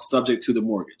house subject to the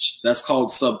mortgage. That's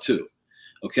called sub 2,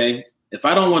 okay? If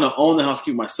I don't want to own the house,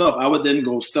 keep myself, I would then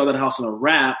go sell that house on a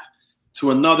wrap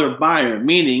to another buyer,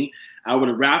 meaning I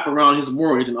would wrap around his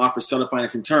mortgage and offer seller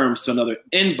financing terms to another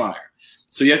end buyer.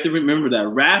 So you have to remember that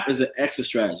wrap is an exit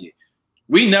strategy.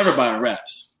 We never buy on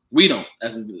wraps. We don't,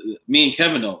 as in, me and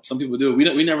Kevin don't. Some people do.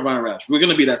 We never buy on wraps. We're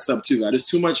going to be that sub 2 guy. There's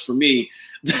too much for me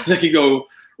that could go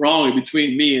wrong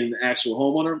between me and the actual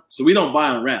homeowner. So we don't buy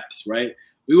on wraps, right?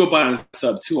 We will buy on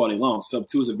sub 2 all day long. Sub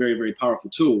 2 is a very, very powerful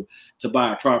tool to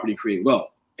buy a property and create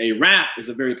wealth. A wrap is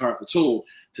a very powerful tool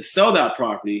to sell that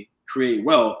property, create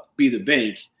wealth, be the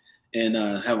bank, and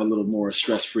have a little more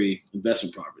stress-free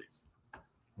investment property.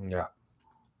 Yeah.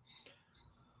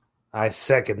 I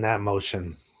second that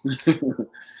motion.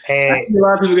 A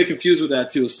lot of people get confused with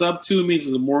that too. Sub 2 means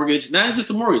it's a mortgage, not just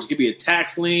a mortgage. It could be a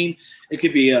tax lien. It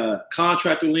could be a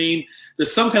contractor lien.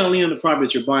 There's some kind of lien on the property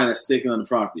that you're buying that's sticking on the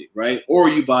property, right? Or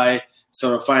you buy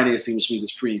seller financing, which means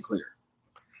it's free and clear.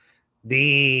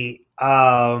 The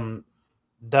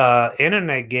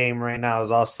internet game right now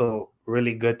is also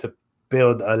really good to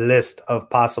build a list of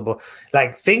possible.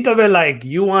 Like, think of it like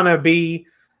you want to be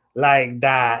like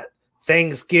that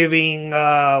Thanksgiving,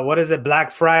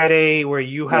 Black Friday, where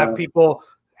you have people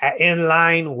in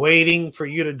line waiting for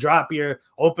you to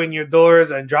open your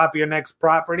doors and drop your next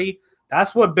property.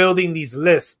 That's what building these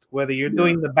lists, whether you're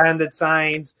doing the bandit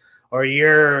signs or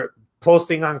you're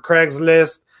posting on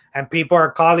Craigslist and people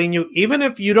are calling you. Even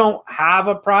if you don't have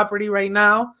a property right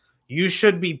now, you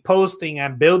should be posting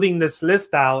and building this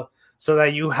list out so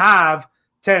that you have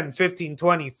 10, 15,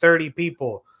 20, 30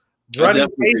 people running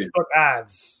Facebook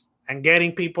ads and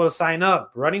getting people to sign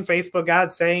up, running Facebook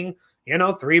ads saying,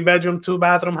 3-bedroom,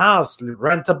 2-bathroom house,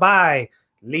 rent to buy,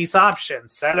 lease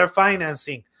options, seller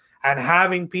financing, and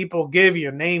having people give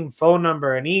your name, phone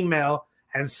number, and email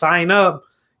and sign up.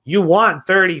 You want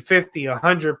 30, 50,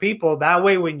 100 people. That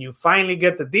way, when you finally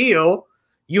get the deal,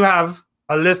 you have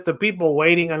a list of people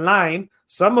waiting in line.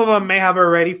 Some of them may have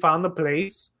already found the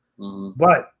place,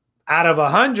 but out of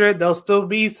 100, there'll still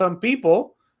be some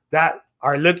people that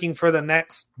are looking for the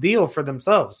next deal for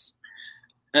themselves.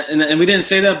 And we didn't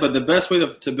say that, but the best way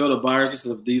to build a buyers list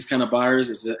of these kind of buyers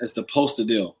is to post a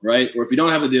deal, right? Or if you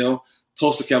don't have a deal,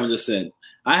 post what Kevin just said.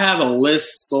 I have a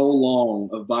list so long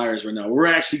of buyers right now. We're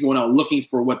actually going out looking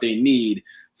for what they need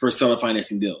for seller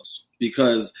financing deals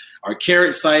because our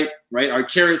Carrot site, right? Our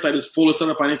Carrot site is full of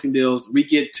seller financing deals. We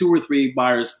get 2 or 3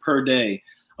 buyers per day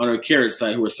on our Carrot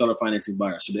site who are seller financing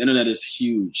buyers. So the internet is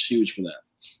huge for that.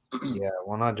 Yeah,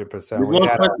 100%. One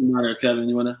question on there, Kevin.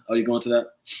 You going to that?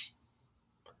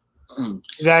 You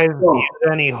guys use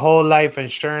any whole life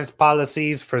insurance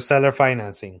policies for seller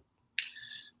financing?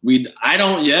 I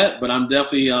don't yet, but I'm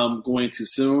definitely going to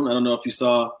soon. I don't know if you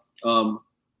saw. I'm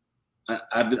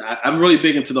really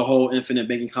big into the whole infinite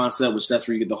banking concept, which that's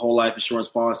where you get the whole life insurance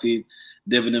policy,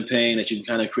 dividend paying, that you can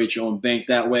kind of create your own bank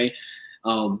that way.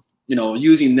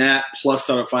 Using that plus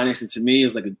seller financing to me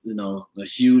is like a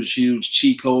huge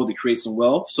cheat code to create some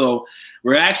wealth. So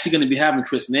we're actually going to be having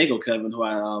Chris Nagel, Kevin, who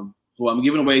I'm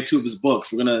giving away 2 of his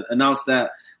books. We're going to announce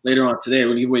that later on today. We're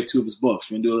going to give away 2 of his books.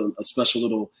 We're going to do a special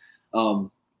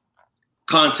little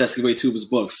contest to give away 2 of his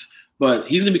books. But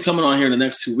he's going to be coming on here in the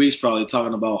next 2 weeks, probably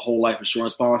talking about whole life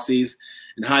insurance policies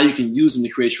and how you can use them to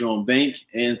create your own bank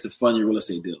and to fund your real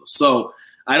estate deals. So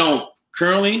I don't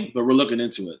currently, but we're looking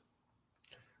into it.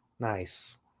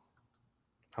 Nice.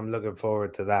 I'm looking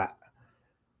forward to that.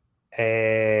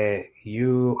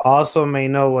 You also may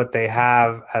know what they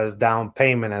have as down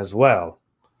payment as well.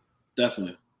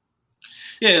 Definitely.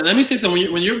 Yeah, let me say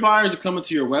something. When your buyers are coming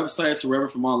to your websites or wherever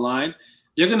from online,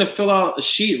 they're going to fill out a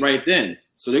sheet right then.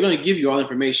 So they're going to give you all the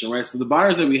information, right? So the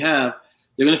buyers that we have,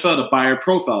 they're going to fill out a buyer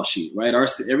profile sheet, right?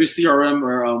 Every CRM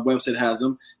or website has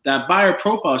them. That buyer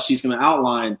profile sheet is going to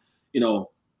outline,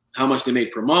 how much they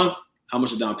make per month, how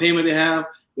much of down payment they have,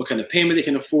 what kind of payment they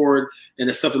can afford, and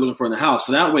the stuff they're looking for in the house.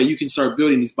 So that way you can start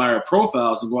building these buyer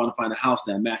profiles and go out and find a house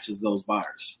that matches those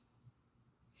buyers.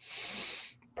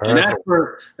 Perfect. And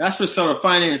that's for seller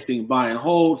financing, buy and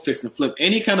hold, fix and flip.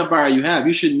 Any kind of buyer you have,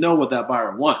 you should know what that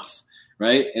buyer wants,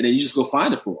 right? And then you just go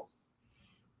find it for them.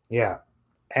 Yeah.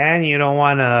 And you don't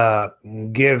want to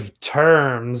give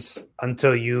terms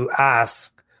until you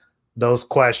ask those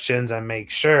questions and make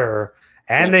sure.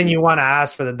 And then you want to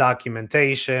ask for the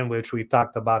documentation, which we've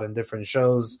talked about in different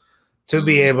shows, to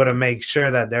be able to make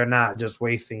sure that they're not just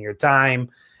wasting your time.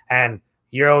 And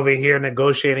you're over here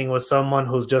negotiating with someone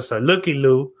who's just a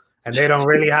looky-loo, and they don't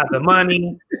really have the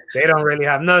money. They don't really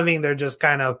have nothing. They're just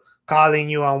kind of calling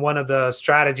you on one of the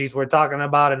strategies we're talking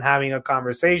about and having a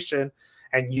conversation.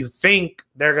 And you think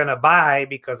they're going to buy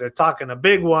because they're talking a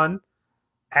big one.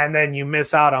 And then you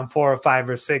miss out on 4 or 5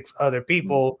 or 6 other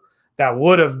people that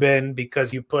would have been,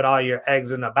 because you put all your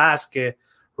eggs in a basket.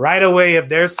 Right away, if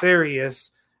they're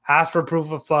serious, ask for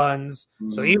proof of funds.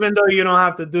 So even though you don't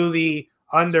have to do the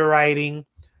underwriting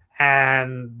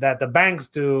and that the banks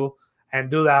do and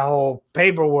do that whole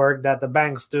paperwork that the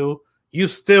banks do, you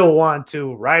still want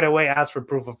to right away ask for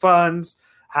proof of funds,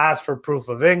 ask for proof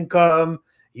of income.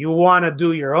 You want to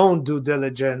do your own due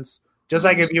diligence, just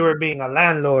like if you were being a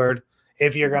landlord,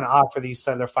 if you're going to offer these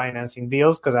seller financing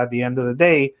deals, because at the end of the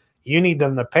day, you need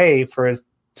them to pay for it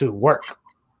to work.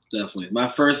 Definitely. My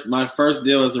first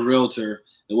deal as a realtor,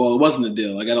 well, it wasn't a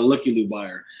deal. I got a looky-loo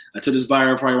buyer. I took this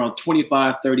buyer probably around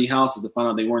 25, 30 houses to find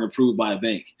out they weren't approved by a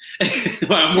bank,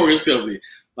 by a mortgage company.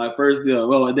 My first deal.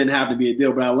 Well, it didn't happen to be a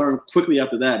deal, but I learned quickly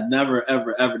after that, never,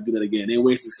 ever, ever do that again. They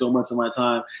wasted so much of my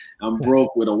time. I'm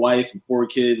broke with a wife and 4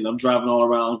 kids, and I'm driving all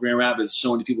around Grand Rapids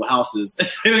showing the people houses.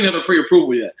 They don't have a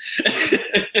pre-approval yet.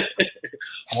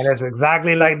 And it's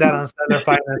exactly like that on seller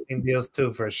financing deals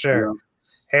too, for sure. Yeah.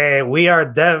 Hey, we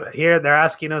are here. They're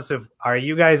asking us are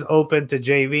you guys open to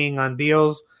JVing on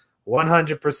deals?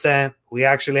 100%. We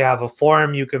actually have a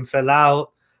form you can fill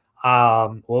out.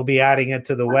 We'll be adding it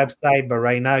to the website, but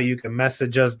right now you can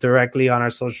message us directly on our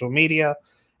social media,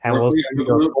 and we'll send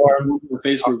you a form.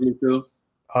 Facebook group too.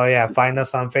 Oh yeah, find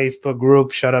us on Facebook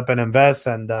group, Shut Up and Invest,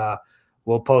 and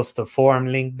we'll post the form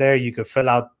link there. You can fill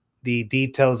out the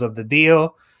details of the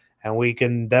deal, and we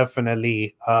can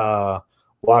definitely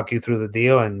walk you through the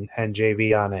deal and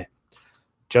JV on it.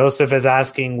 Joseph is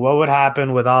asking, what would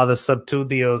happen with all the sub-2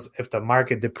 deals if the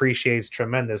market depreciates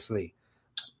tremendously?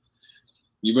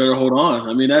 You better hold on.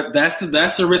 I mean, that's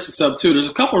the risk of sub-2. There's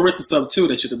a couple of risks of sub-2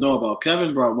 that you have to know about.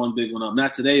 Kevin brought one big one up,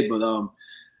 not today, but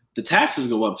the taxes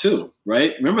go up too,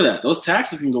 right? Remember that. Those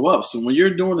taxes can go up. So when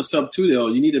you're doing a sub-2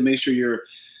 deal, you need to make sure you're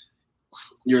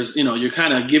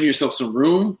kind of giving yourself some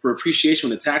room for appreciation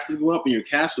when the taxes go up and your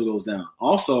cash flow goes down.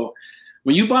 Also,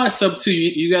 when you buy a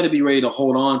sub-2, you got to be ready to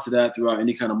hold on to that throughout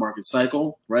any kind of market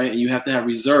cycle, right? And you have to have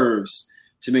reserves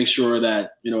to make sure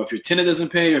that, if your tenant doesn't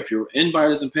pay or if your end buyer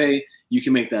doesn't pay, you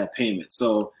can make that payment.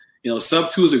 So,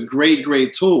 sub-2 is a great,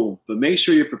 great tool, but make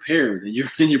sure you're prepared and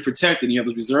you're protected and you have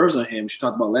those reserves on hand, which we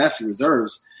talked about last year,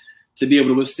 reserves, to be able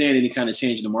to withstand any kind of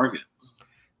change in the market.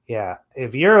 Yeah.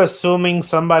 If you're assuming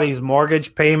somebody's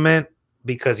mortgage payment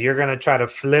because you're going to try to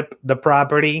flip the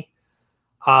property,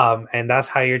 and that's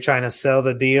how you're trying to sell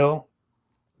the deal,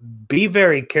 be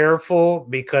very careful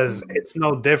because it's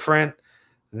no different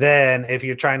than if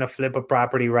you're trying to flip a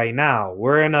property right now.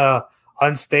 We're in a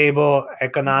unstable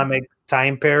economic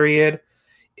time period.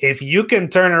 If you can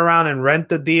turn around and rent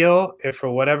the deal, if for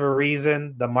whatever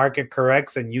reason the market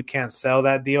corrects and you can't sell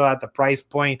that deal at the price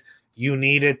point you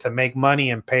need it to make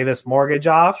money and pay this mortgage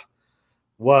off,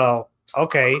 well,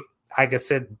 okay, I can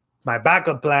sit. My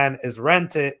backup plan is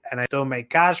rent it and I still make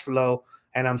cash flow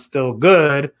and I'm still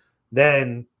good,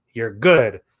 then you're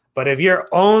good. But if your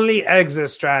only exit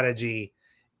strategy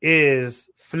is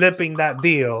flipping that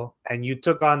deal and you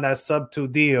took on that sub-2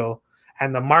 deal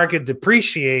and the market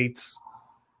depreciates,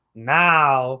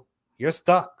 now you're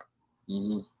stuck.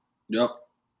 Mm-hmm. Yep.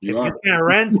 You can't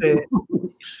rent it,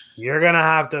 you're going to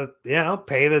have to,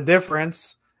 pay the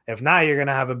difference. If not, you're going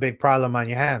to have a big problem on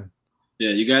your hand. Yeah,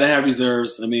 you got to have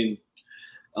reserves. I mean,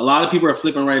 a lot of people are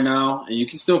flipping right now, and you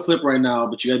can still flip right now,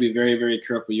 but you got to be very, very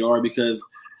careful you are because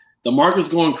the market's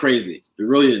going crazy. It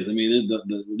really is. I mean,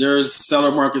 there's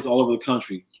seller markets all over the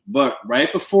country. But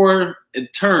right before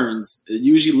it turns, it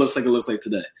usually looks like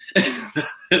today.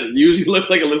 It usually looks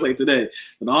like today.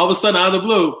 And all of a sudden, out of the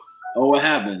blue, what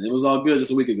happened? It was all good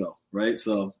just a week ago, right?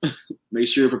 So make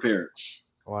sure you're prepared.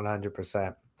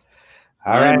 100%.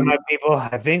 All right, my people.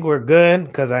 I think we're good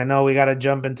because I know we got to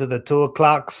jump into the 2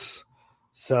 o'clocks.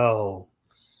 So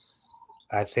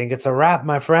I think it's a wrap,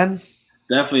 my friend.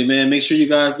 Definitely, man. Make sure you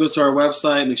guys go to our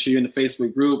website. Make sure you're in the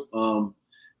Facebook group.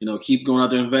 Keep going out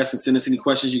there and invest and send us any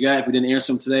questions you got. If we didn't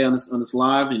answer them today on this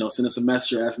live, send us a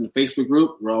message or ask in the Facebook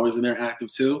group. We're always in there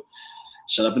active too.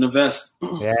 Shut up and invest.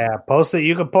 Yeah, post it.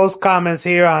 You can post comments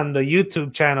here on the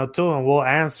YouTube channel too, and we'll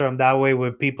answer them. That way,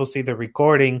 when people see the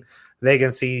recording, they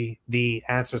can see the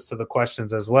answers to the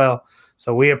questions as well.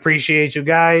 So we appreciate you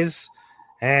guys.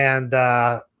 And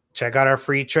check out our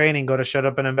free training. Go to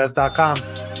shutupandinvest.com.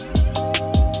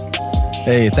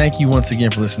 Hey, thank you once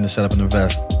again for listening to Shut Up and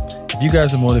Invest. If you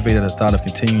guys are motivated at the thought of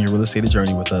continuing your real estate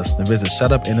journey with us, then visit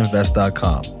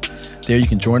shutupandinvest.com. There you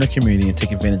can join our community and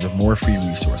take advantage of more free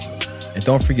resources. And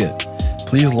don't forget,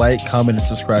 please like, comment, and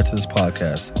subscribe to this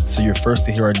podcast so you're first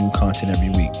to hear our new content every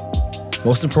week.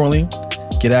 Most importantly,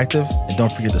 get active and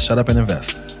don't forget to shut up and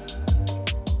invest.